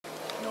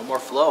No more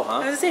flow, huh? I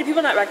was gonna say, do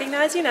people not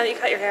recognize you now that you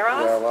cut your hair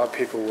off? Yeah, a lot of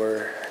people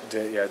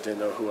didn't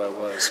know who I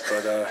was,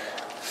 but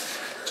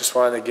just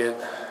wanted to get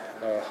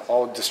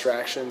all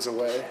distractions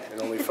away and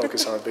only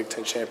focus on a Big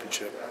Ten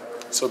championship.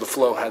 So the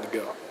flow had to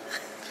go.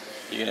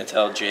 You gonna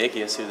tell Jake he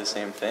has to do the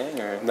same thing,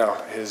 or No,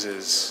 his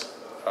is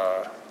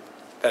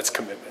that's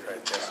commitment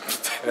right there.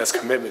 That's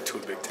commitment to a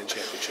Big Ten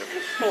championship.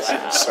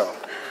 Wow. So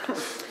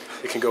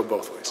it can go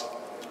both ways.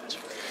 It's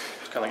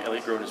kind of like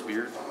Elliot growing his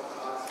beard.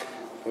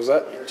 What was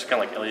that? It's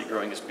kind of like Elliot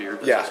growing his beard.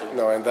 That's Yeah, also-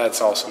 no, and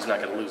that's also He's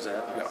not going to lose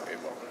that. No, it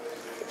won't.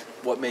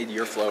 what made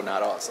your flow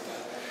not awesome?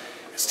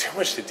 It's too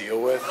much to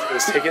deal with.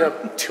 It's taking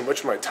up too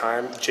much of my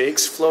time.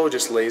 Jake's flow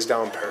just lays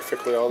down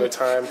perfectly all the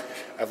time.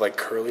 I have like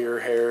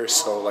curlier hair,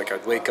 so like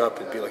I'd wake up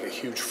and be like a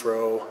huge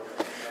fro,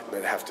 and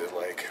then have to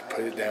like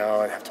put it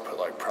down, have to put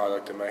like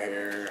product in my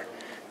hair.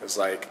 It's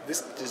like,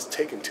 this is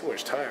taking too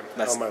much time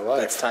out of my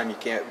life. That's time you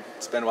can't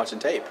spend watching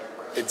tape.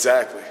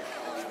 Exactly.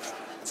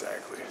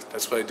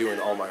 That's what I do in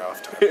all my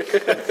off time.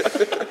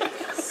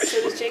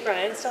 So does Jake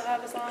Ryan still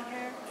have his long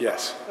hair?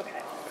 Yes.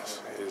 Okay. Yes,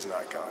 it is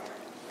not gone.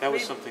 That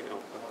was We- something.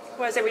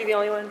 Was it, were you the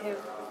only one who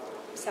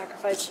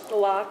sacrificed the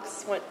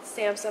locks, went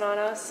Samson on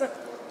us?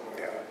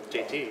 Yeah.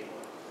 JT.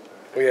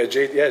 Well, yeah,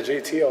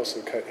 JT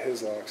also cut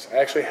his locks. I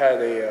actually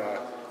had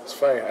it's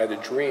funny, I had a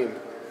dream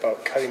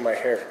about cutting my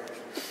hair.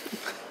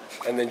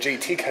 And then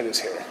JT cut his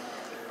hair.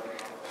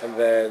 And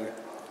then,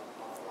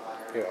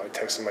 I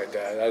texted my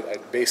dad. I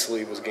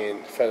basically was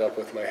getting fed up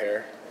with my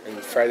hair. And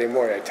Friday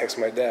morning, I texted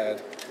my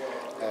dad,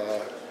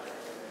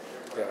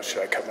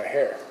 should I cut my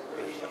hair?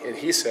 And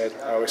he said,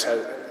 I always had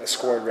a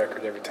scoring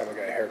record every time I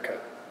got a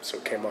haircut. So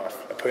it came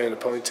off. I put it in a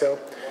ponytail,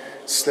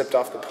 snipped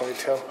off the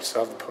ponytail,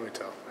 still have the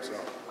ponytail. So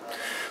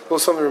a little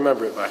something to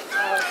remember it by.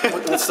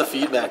 What's the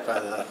feedback by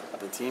the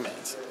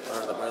teammates?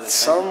 What are they saying?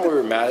 Some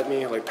were mad at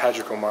me, like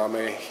Patrick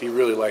Omame. He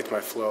really liked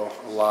my flow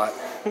a lot,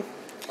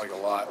 like a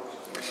lot.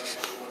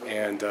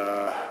 And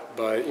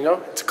but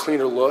it's a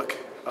cleaner look.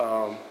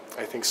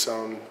 I think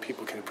some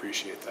people can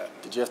appreciate that.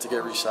 Did you have to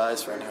get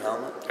resized for a new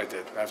helmet? I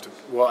did. I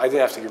didn't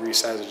have to get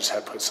resized. I just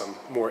had to put some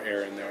more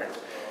air in there.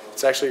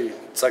 It's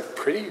like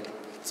pretty.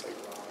 It's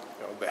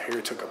like the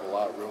hair took up a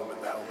lot of room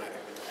in the helmet,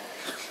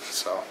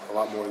 so a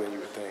lot more than you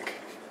would think.